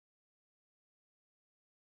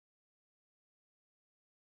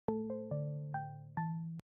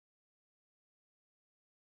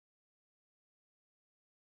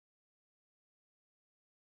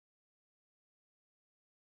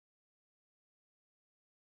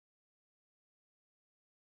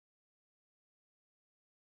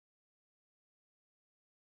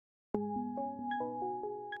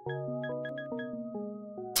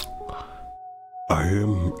I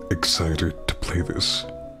am excited to play this.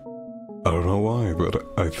 I don't know why, but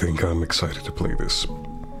I think I'm excited to play this.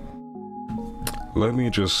 Let me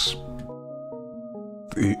just...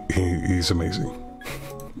 He's amazing.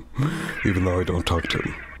 Even though I don't talk to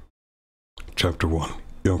him. Chapter 1.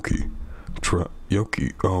 Yōki.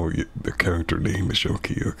 Yōki. Oh, the character name is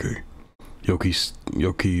Yōki, okay.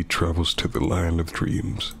 Yōki travels to the land of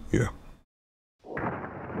dreams. Yeah.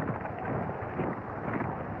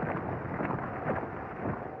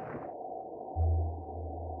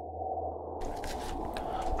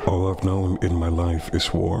 All I've known in my life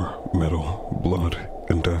is war, metal, blood,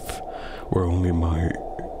 and death were my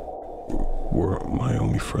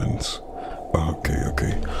only friends.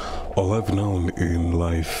 Okay. All I've known in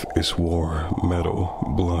life is war,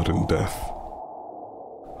 metal, blood, and death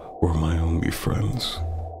were my only friends.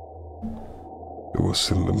 It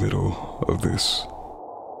was in the middle of this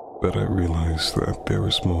that I realized that there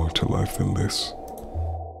is more to life than this.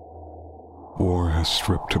 War has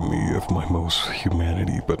stripped me of my most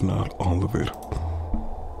humanity, but not all of it.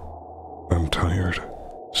 I'm tired,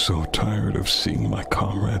 so tired of seeing my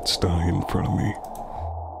comrades die in front of me.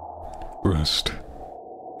 Rest.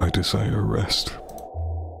 I desire rest.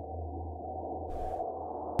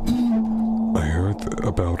 I heard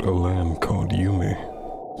about a land called Yume.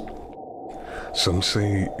 Some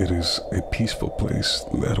say it is a peaceful place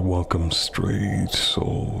that welcomes strayed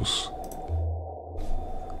souls.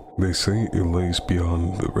 They say it lays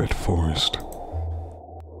beyond the red forest.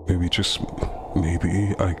 Maybe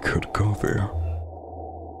I could go there.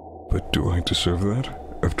 But do I deserve that?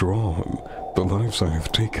 After all, the lives I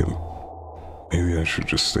have taken. Maybe I should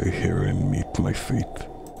just stay here and meet my fate.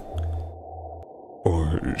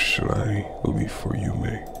 Or should I leave for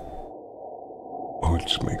Yume? Oh, it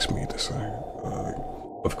just makes me decide.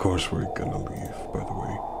 Of course we're gonna leave, by the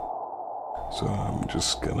way. So I'm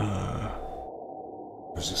just gonna...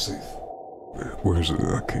 Where's it safe? Where's it?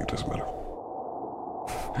 Okay, it doesn't matter.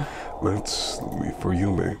 Let's leave for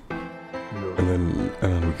Yume.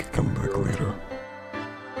 And we can come back later.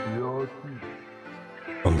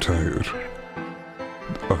 I'm tired.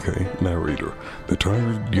 Okay, narrator. The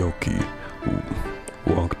tired Yōki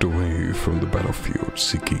walked away from the battlefield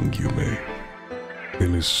seeking Yume.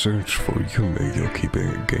 In his search for Yume, Yōki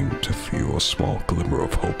began to feel a small glimmer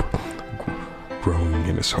of hope growing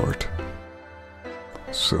in his heart.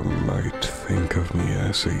 Some might think of me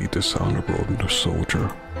as a dishonorable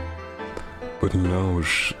soldier, but no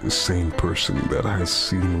sane person that has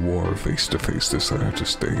seen war face to face desires to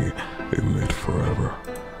stay in it forever.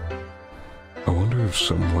 I wonder if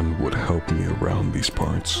someone would help me around these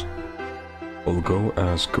parts. I'll go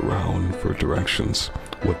ask around for directions.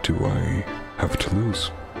 What do I have to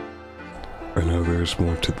lose? I know there's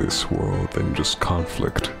more to this world than just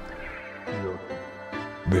conflict.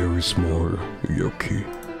 There is more, Yōki.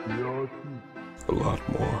 A lot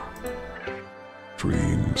more.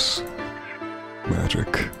 Dreams.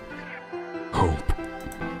 Magic. Hope.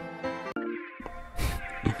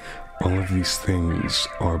 All of these things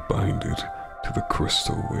are binded to the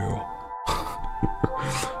crystal wheel.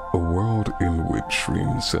 A world in which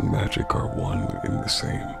dreams and magic are one and the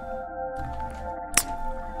same.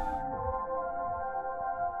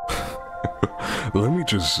 Let me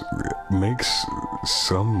just make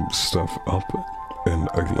some stuff up, and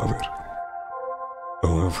I love it. I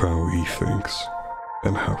love how he thinks,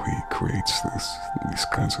 and how he creates these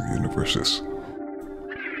kinds of universes.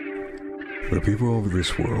 The people of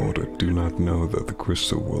this world do not know that the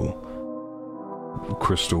crystal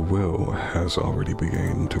wheel has already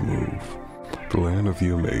begun to move. The land of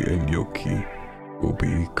Yume and Yōki will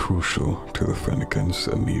be crucial to the Fennekin's,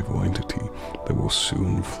 an evil entity that will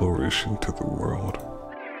soon flourish into the world.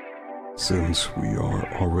 Since we are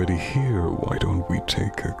already here, why don't we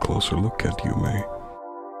take a closer look at Yume?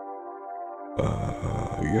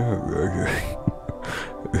 Yeah, okay.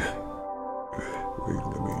 Wait,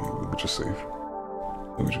 let me just save.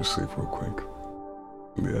 Let me just save real quick.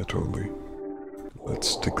 Yeah, totally.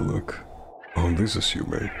 Let's take a look. Oh, this is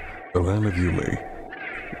Yume. The land of Yume.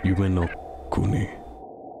 Yume no Kuni.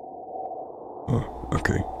 Oh,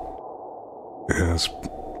 okay. It has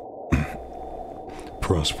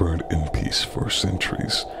prospered in peace for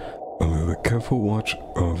centuries under the careful watch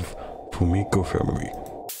of Fumiko family.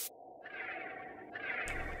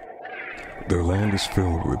 Their land is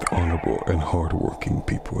filled with honorable and hard-working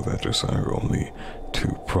people that desire only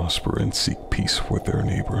to prosper and seek peace with their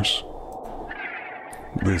neighbors.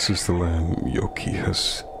 This is the land Yōki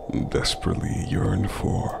has desperately yearned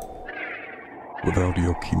for. Without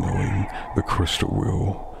Yōki knowing, the crystal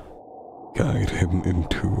will guide him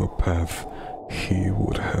into a path he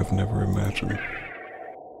would have never imagined.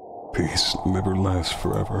 peace never lasts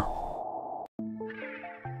forever.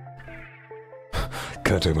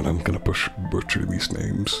 God damn it, I'm gonna butcher these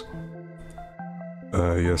names.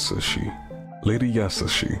 Yasashi. Lady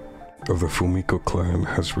Yasashi of the Fumiko clan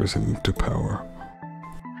has risen to power.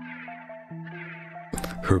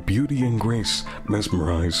 Her beauty and grace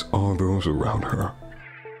mesmerize all those around her.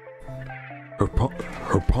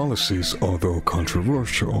 Her policies, although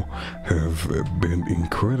controversial, have been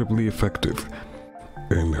incredibly effective,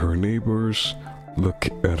 and her neighbors look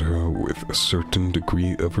at her with a certain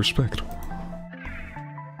degree of respect.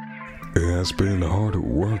 It has been hard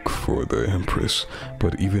work for the Empress,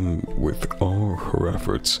 but even with all her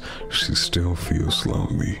efforts, she still feels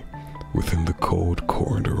lonely within the cold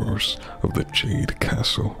corridors of the Jade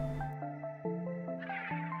Castle.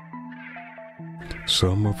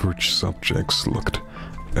 Some of her subjects looked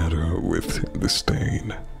at her with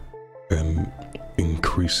disdain and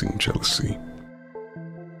increasing jealousy.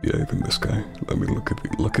 Yeah, even this guy. Let me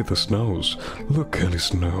look at his nose. Look at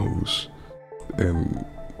his nose. And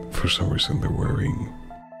for some reason they're wearing...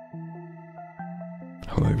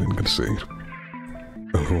 How am I even gonna say it?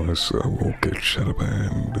 Otherwise I will get shut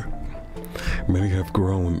banned. Many have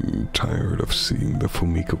grown tired of seeing the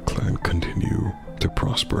Fumiko clan continue to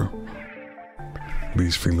prosper.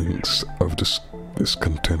 These feelings of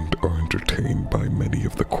discontent are entertained by many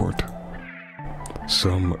of the court.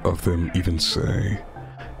 Some of them even say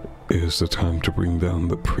it is the time to bring down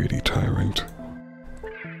the pretty tyrant.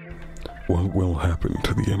 What will happen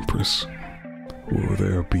to the Empress? Will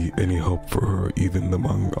there be any hope for her even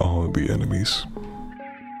among all the enemies?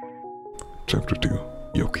 Chapter 2.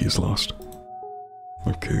 Yōki is lost.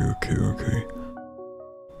 Okay.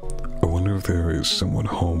 I wonder if there is someone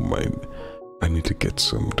home. I need to get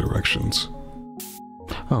some directions.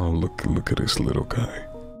 Oh, look at this little guy.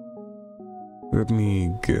 Let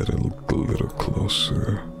me get a little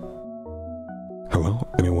closer. Hello?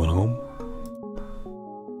 Anyone home?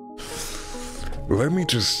 Let me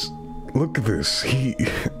just... Look at this.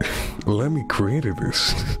 Let me created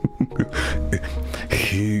this.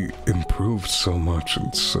 He improved so much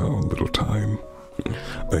in so little time.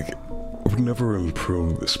 Like, I've never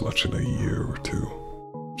improved this much in a year or two.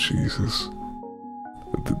 Jesus.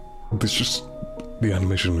 The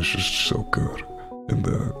animation is just so good. And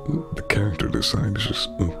the character design is just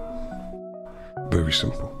very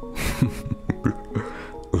simple.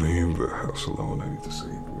 Leave the house alone. I need to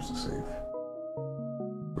save. Where's the save?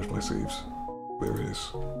 Where's my saves? There it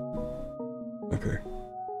is. Okay.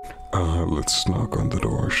 Let's knock on the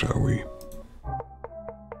door, shall we?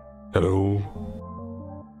 Hello?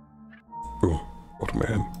 Oh, old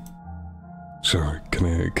man. Sir,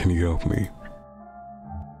 can you help me?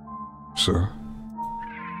 Sir?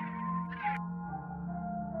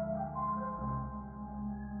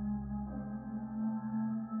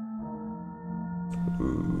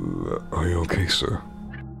 Are you okay, sir?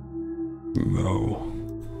 No.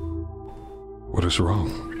 What is wrong?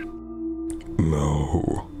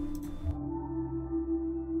 No.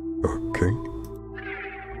 Okay.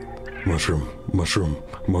 Mushroom.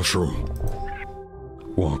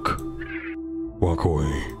 Walk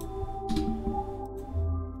away.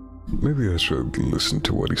 Maybe I should listen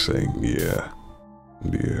to what he's saying. Yeah.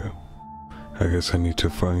 I guess I need to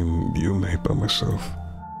find Yume by myself.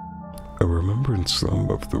 I remember in some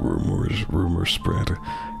of the rumors spread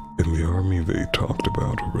in the army they talked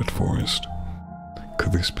about Red Forest.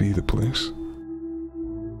 Could this be the place?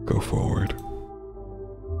 Go forward.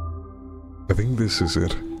 I think this is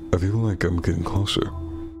it. I feel like I'm getting closer.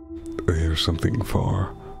 I hear something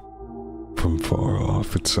far. From far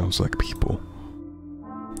off, it sounds like people.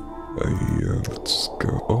 Let's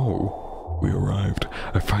go. Oh, we arrived.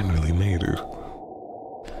 I finally made it.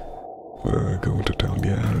 Going to town.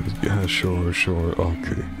 Yeah, sure.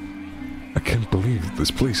 Okay. I can't believe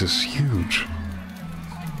this place is huge.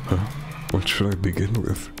 Huh? What should I begin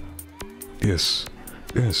with? Yes,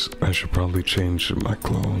 I should probably change my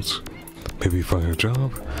clothes. Maybe find a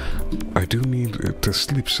job. I do need to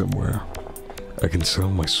sleep somewhere. I can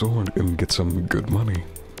sell my sword and get some good money.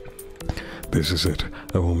 This is it.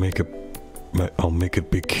 I'll make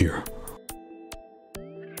it big here.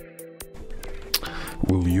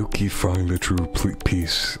 Will Yōki find the true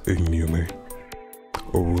peace in Yume?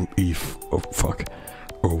 Or will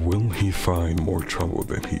he find more trouble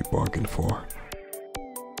than he bargained for?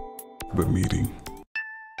 The meeting.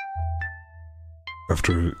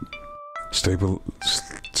 After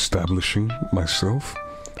establishing myself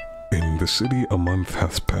in the city, a month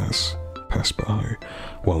has passed by.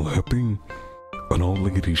 While helping an old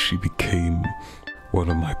lady, she became one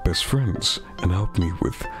of my best friends and helped me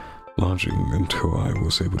with lodging until I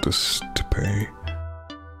was able to pay.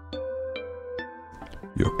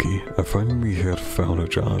 Yōki, I finally had found a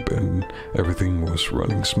job and everything was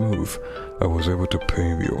running smooth. I was able to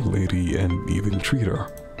pay the old lady and even treat her.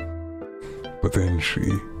 But then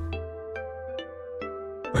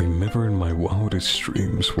I never in my wildest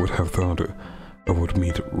dreams would have thought I would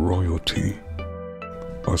meet royalty.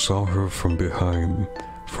 I saw her from behind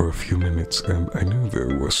for a few minutes and I knew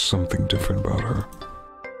there was something different about her.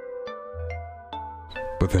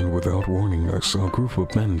 But then without warning, I saw a group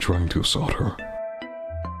of men trying to assault her.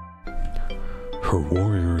 Her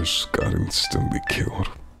warriors got instantly killed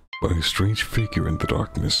by a strange figure in the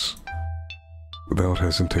darkness. Without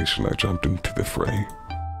hesitation, I jumped into the fray.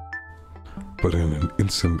 But in an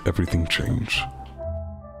instant, everything changed.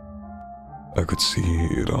 I could see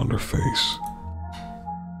it on her face.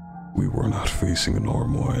 We were not facing a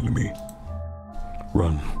normal enemy.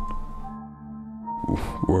 Run,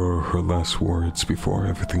 were her last words before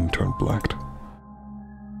everything turned black.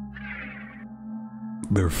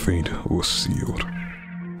 Their fate was sealed.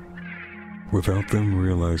 Without them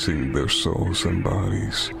realizing, their souls and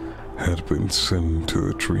bodies had been sent to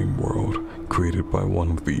the dream world created by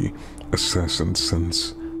one of the assassins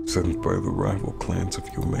sent by the rival clans of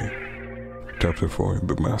Yume. Chapter 4,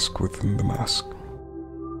 The Mask Within the Mask.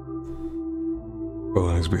 What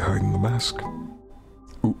lies behind the mask?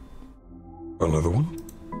 Ooh, another one?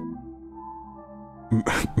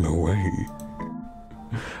 No way.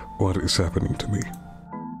 What is happening to me?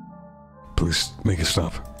 Please make it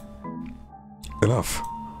stop. Enough.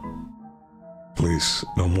 Please,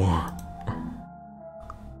 no more.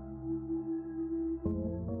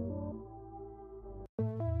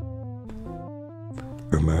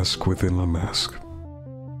 A mask within a mask.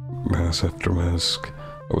 Mask after mask.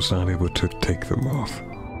 I was not able to take them off.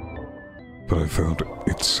 But I felt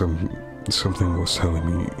something was telling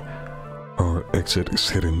me our exit is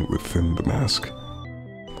hidden within the mask.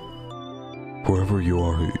 Whoever you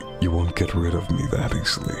are, you won't get rid of me that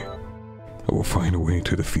easily. I will find a way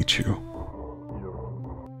to defeat you.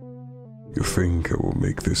 You think I will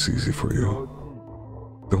make this easy for you?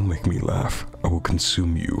 Don't make me laugh. I will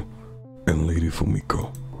consume you and Lady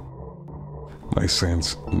Fumiko. My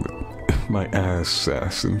assassins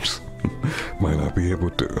might not be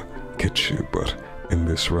able to get you, but in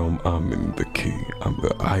this realm, I'm in the king. I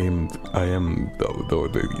am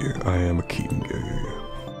a king. Yeah.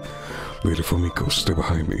 Lady Fumiko, stay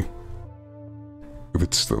behind me. If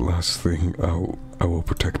it's the last thing, I will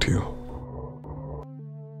protect you.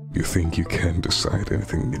 You think you can decide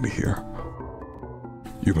anything in here?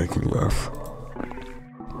 You make me laugh.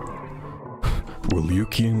 Will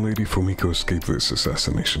Yōki and Lady Fumiko escape this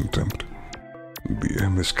assassination attempt? The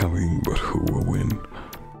end is coming, but who will win?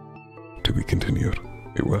 To be continued.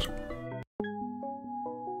 Wait, what?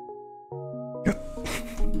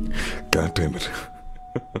 God damn it.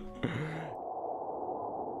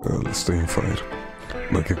 Let's stay and fight.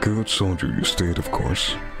 Like a good soldier, you stayed, of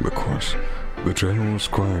course. The generals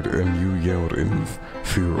cried and you yelled in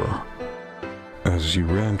furor as you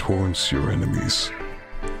ran towards your enemies.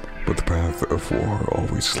 But the path of war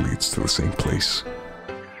always leads to the same place.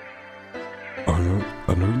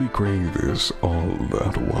 An early grave is all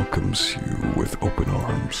that welcomes you with open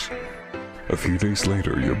arms. A few days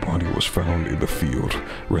later, your body was found in the field,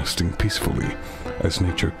 resting peacefully, as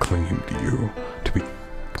nature claimed you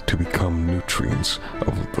to become nutrients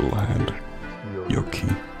of the land.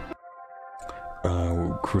 Yōki.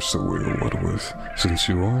 Crystal whale, what with? Since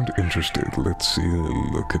you aren't interested, let's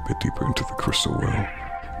look a bit deeper into the crystal whale.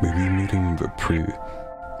 Maybe meeting the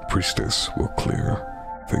priestess will clear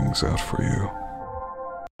things out for you.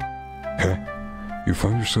 Heh, you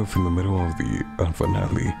find yourself in the middle of an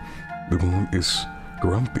alley. The moon is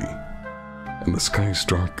grumpy, and the sky is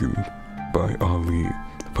darkened by oddly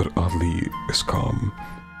is calm.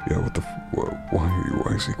 Yeah,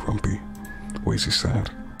 why is he grumpy? Why is he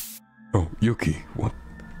sad? Oh, Yōki, what?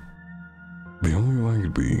 The only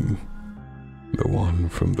light being the one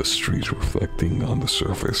from the street reflecting on the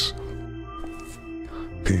surface.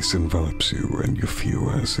 Peace envelops you and you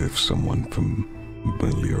feel as if someone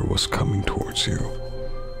familiar was coming towards you.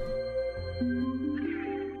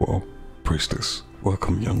 Well, priestess,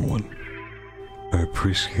 welcome, young one. I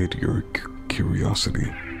appreciate your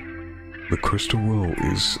curiosity. The crystal wheel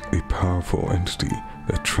is a powerful entity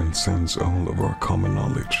that transcends all of our common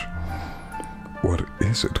knowledge. What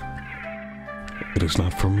is it? It is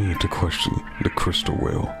not for me to question the crystal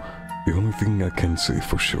whale. The only thing I can say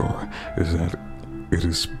for sure is that it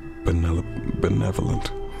is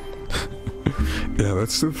benevolent. Yeah,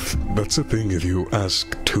 that's the thing. If you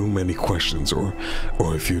ask too many questions, or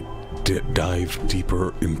if you dive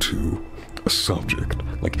deeper into a subject,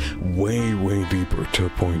 like way, way deeper, to a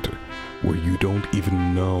point where you don't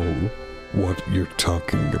even know what you're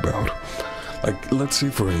talking about. Like, let's say,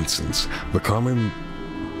 for instance, the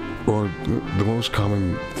most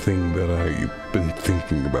common thing that I've been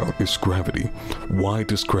thinking about is gravity. Why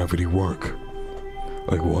does gravity work?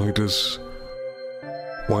 Like, why does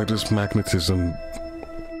magnetism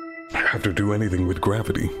have to do anything with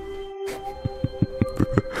gravity?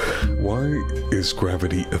 Why is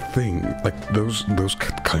gravity a thing? Like, those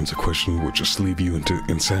kinds of questions would just leave you into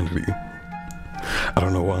insanity. I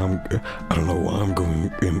don't know why I'm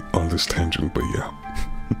going in on this tangent, but yeah.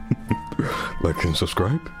 Like and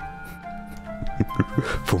subscribe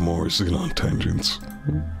for more Xenon tangents.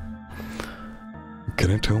 Can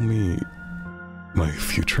it tell me my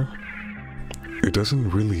future? It doesn't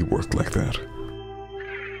really work like that.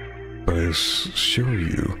 But I assure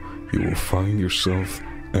you, you will find yourself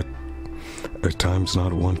at times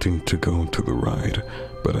not wanting to go to the ride,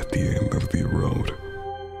 but at the end of the road.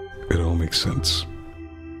 It all makes sense.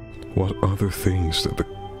 What other things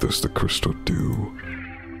does the crystal do?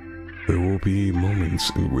 There will be moments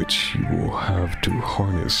in which you will have to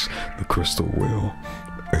harness the crystal will,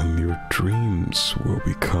 and your dreams will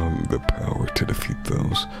become the power to defeat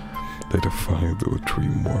those that defy the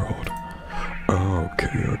dream world.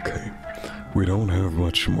 Okay. We don't have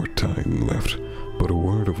much more time left, but a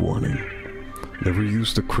word of warning. Never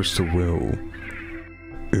use the crystal will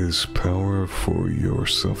is power for your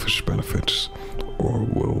selfish benefits, or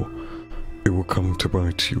it will come to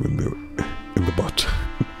bite you in the butt.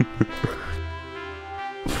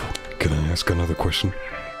 Can I ask another question?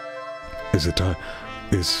 Is it time?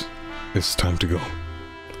 It's time to go.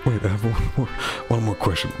 Wait, I have one more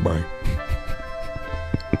question. Bye.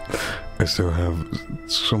 I still have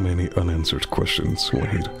so many unanswered questions.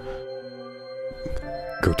 Wait.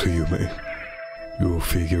 Go to Yume. You will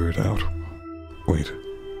figure it out. Wait.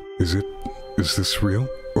 Is this real?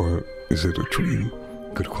 Or is it a dream?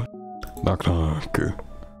 Good question. Knock knock.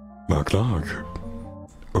 Knock knock.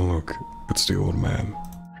 Oh look, it's the old man.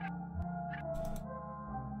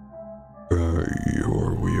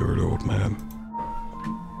 You're a weird old man.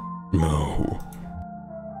 No.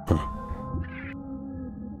 Huh.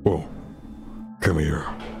 Whoa. Come here.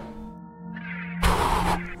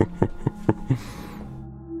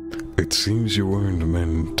 It seems you weren't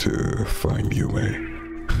meant to find Yume.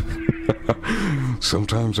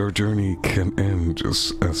 Sometimes our journey can end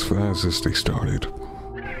just as fast as they started.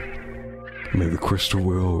 May the crystal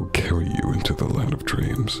will carry you into the land of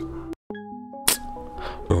dreams.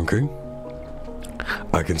 Okay.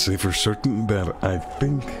 I can say for certain that I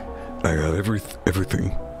think I got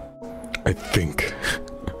everything. I think.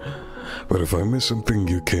 But if I miss something,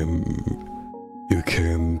 you can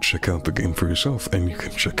check out the game for yourself, and you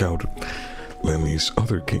can check out Lemmy's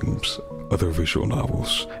other games, other visual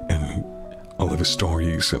novels, and all of his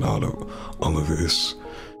stories, and all of his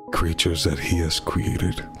creatures that he has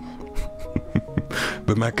created.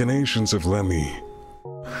 The machinations of Lemmy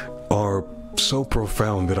are so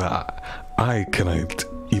profound that I cannot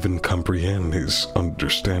even comprehend his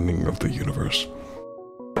understanding of the universe.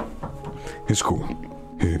 He's cool.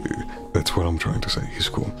 That's what I'm trying to say. He's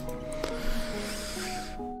cool.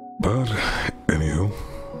 But, anywho,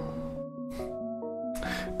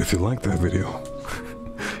 if you liked that video,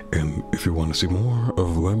 and if you want to see more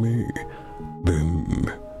of Lemmy,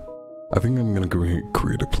 then I think I'm gonna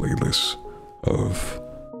create a playlist of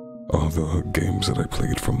all the games that I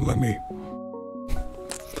played from Lemmy.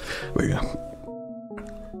 But yeah,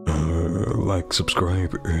 like,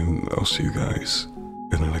 subscribe, and I'll see you guys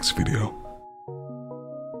in the next video.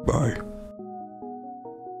 Bye.